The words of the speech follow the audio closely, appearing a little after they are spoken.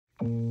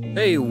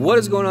Hey, what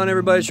is going on,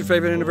 everybody? It's your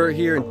favorite Introvert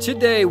here, and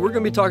today we're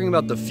going to be talking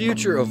about the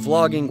future of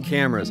vlogging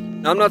cameras.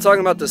 Now, I'm not talking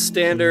about the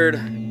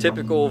standard,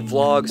 typical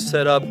vlog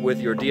setup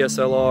with your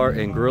DSLR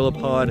and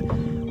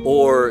GorillaPod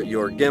or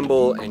your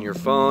gimbal and your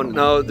phone.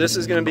 No, this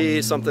is going to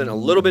be something a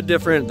little bit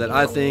different that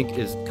I think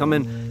is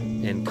coming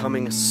and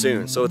coming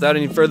soon. So without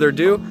any further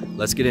ado,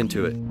 let's get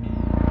into it.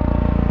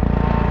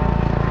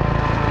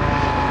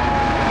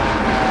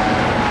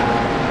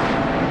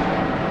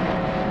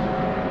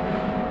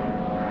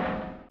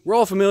 We're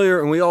all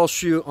familiar and we all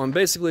shoot on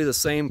basically the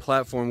same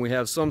platform. We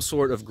have some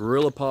sort of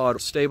GorillaPod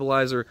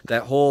stabilizer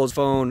that holds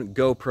phone,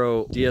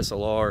 GoPro,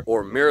 DSLR,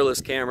 or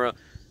mirrorless camera.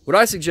 What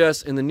I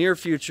suggest in the near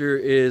future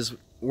is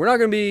we're not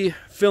going to be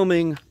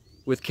filming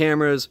with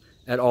cameras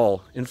at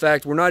all. In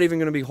fact, we're not even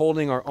going to be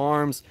holding our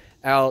arms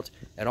out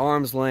at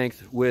arm's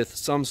length with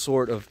some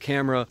sort of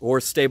camera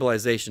or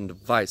stabilization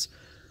device.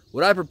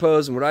 What I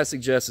propose and what I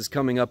suggest is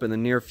coming up in the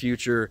near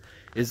future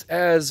is,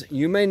 as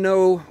you may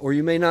know or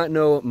you may not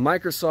know,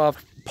 Microsoft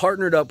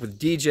partnered up with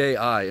DJI,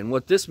 and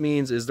what this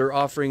means is they're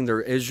offering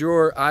their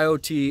Azure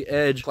IoT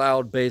Edge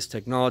cloud-based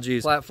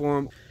technologies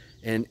platform,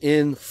 and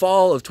in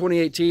fall of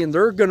 2018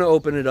 they're going to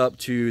open it up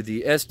to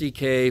the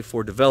SDK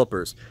for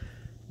developers.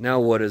 Now,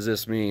 what does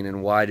this mean,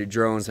 and why do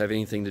drones have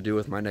anything to do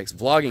with my next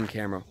vlogging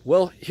camera?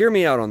 Well, hear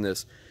me out on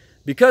this.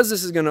 Because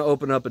this is going to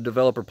open up a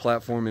developer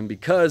platform, and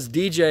because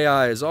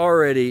DJI is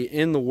already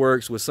in the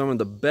works with some of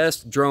the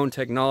best drone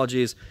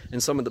technologies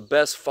and some of the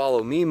best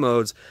follow me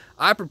modes,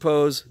 I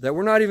propose that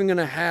we're not even going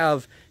to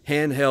have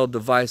handheld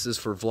devices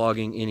for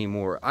vlogging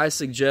anymore. I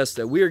suggest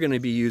that we are going to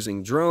be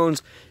using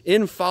drones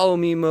in follow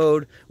me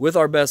mode with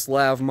our best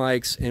lav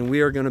mics, and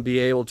we are going to be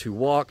able to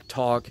walk,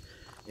 talk,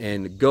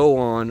 and go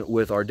on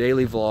with our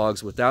daily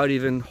vlogs without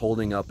even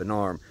holding up an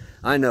arm.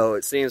 I know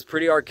it seems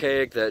pretty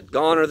archaic that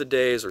gone are the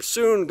days, or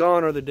soon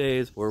gone are the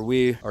days, where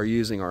we are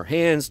using our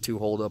hands to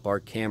hold up our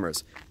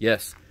cameras.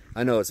 Yes,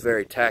 I know it's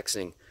very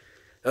taxing.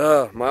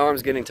 My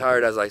arm's getting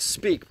tired as I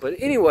speak. But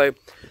anyway,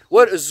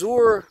 what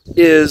Azure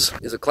is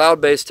a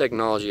cloud-based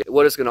technology.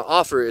 What it's going to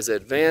offer is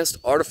advanced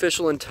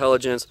artificial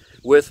intelligence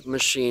with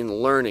machine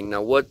learning.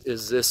 Now, what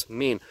does this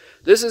mean?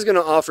 This is going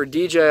to offer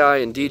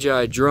DJI and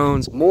DJI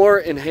drones more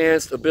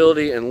enhanced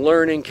ability and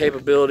learning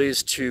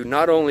capabilities to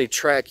not only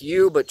track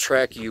you, but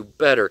track you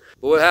better.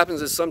 But what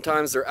happens is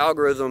sometimes their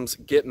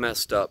algorithms get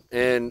messed up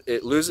and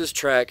it loses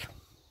track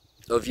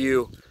of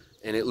you,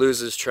 and it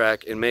loses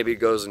track and maybe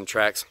goes and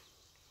tracks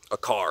a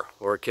car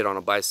or a kid on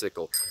a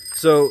bicycle.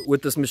 So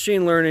with this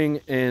machine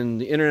learning and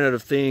the Internet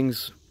of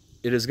Things,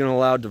 it is going to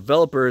allow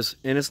developers,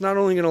 and it's not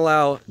only going to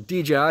allow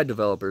DJI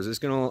developers, it's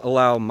going to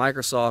allow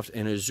Microsoft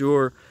and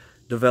Azure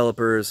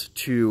developers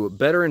to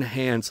better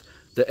enhance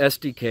the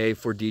SDK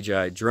for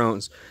DJI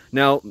drones.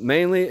 Now,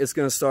 mainly it's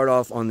going to start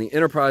off on the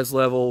enterprise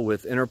level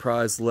with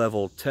enterprise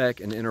level tech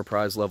and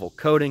enterprise level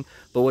coding,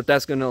 but what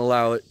that's going to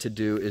allow it to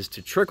do is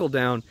to trickle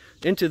down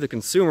into the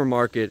consumer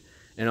market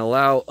and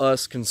allow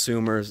us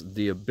consumers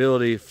the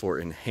ability for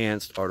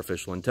enhanced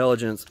artificial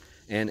intelligence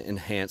and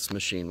enhanced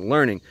machine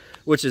learning,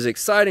 which is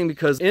exciting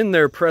because in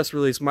their press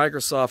release,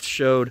 Microsoft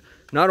showed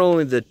not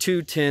only the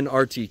 210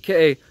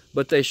 RTK,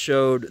 but they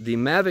showed the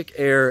Mavic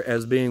Air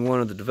as being one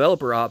of the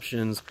developer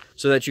options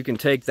so that you can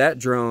take that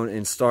drone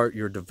and start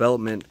your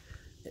development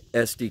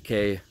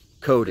SDK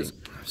coding.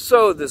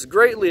 So this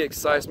greatly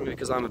excites me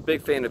because I'm a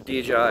big fan of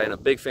DJI and a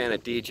big fan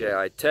of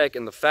DJI tech,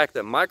 and the fact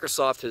that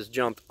Microsoft has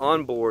jumped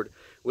on board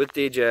with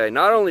DJI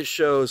not only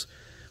shows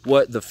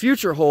what the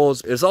future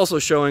holds, is also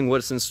showing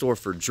what's in store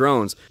for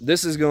drones.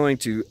 This is going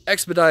to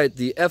expedite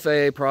the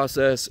FAA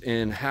process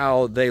in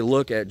how they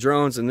look at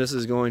drones, and this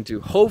is going to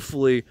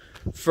hopefully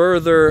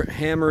further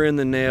hammer in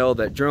the nail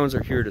that drones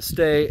are here to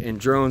stay and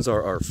drones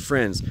are our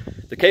friends.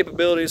 The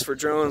capabilities for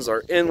drones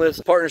are endless.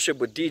 The partnership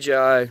with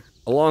DJI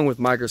along with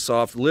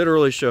Microsoft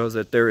literally shows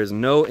that there is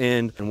no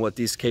end in what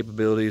these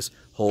capabilities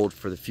hold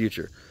for the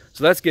future.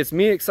 So that gets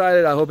me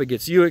excited. I hope it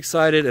gets you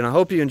excited, and I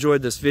hope you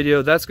enjoyed this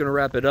video. That's going to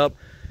wrap it up.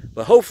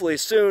 But hopefully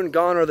soon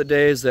gone are the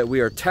days that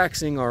we are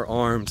taxing our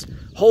arms,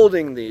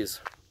 holding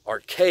these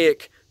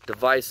archaic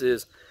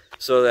devices,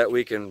 so that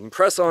we can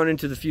press on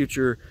into the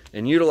future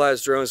and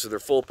utilize drones to their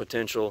full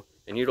potential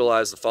and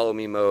utilize the follow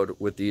me mode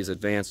with these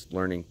advanced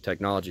learning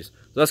technologies.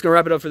 So that's going to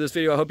wrap it up for this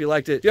video. I hope you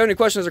liked it. If you have any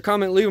questions or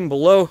comment, leave them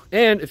below.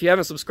 And if you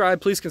haven't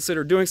subscribed, please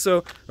consider doing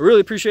so. I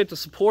really appreciate the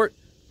support.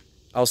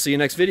 I'll see you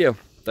next video.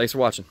 Thanks for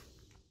watching.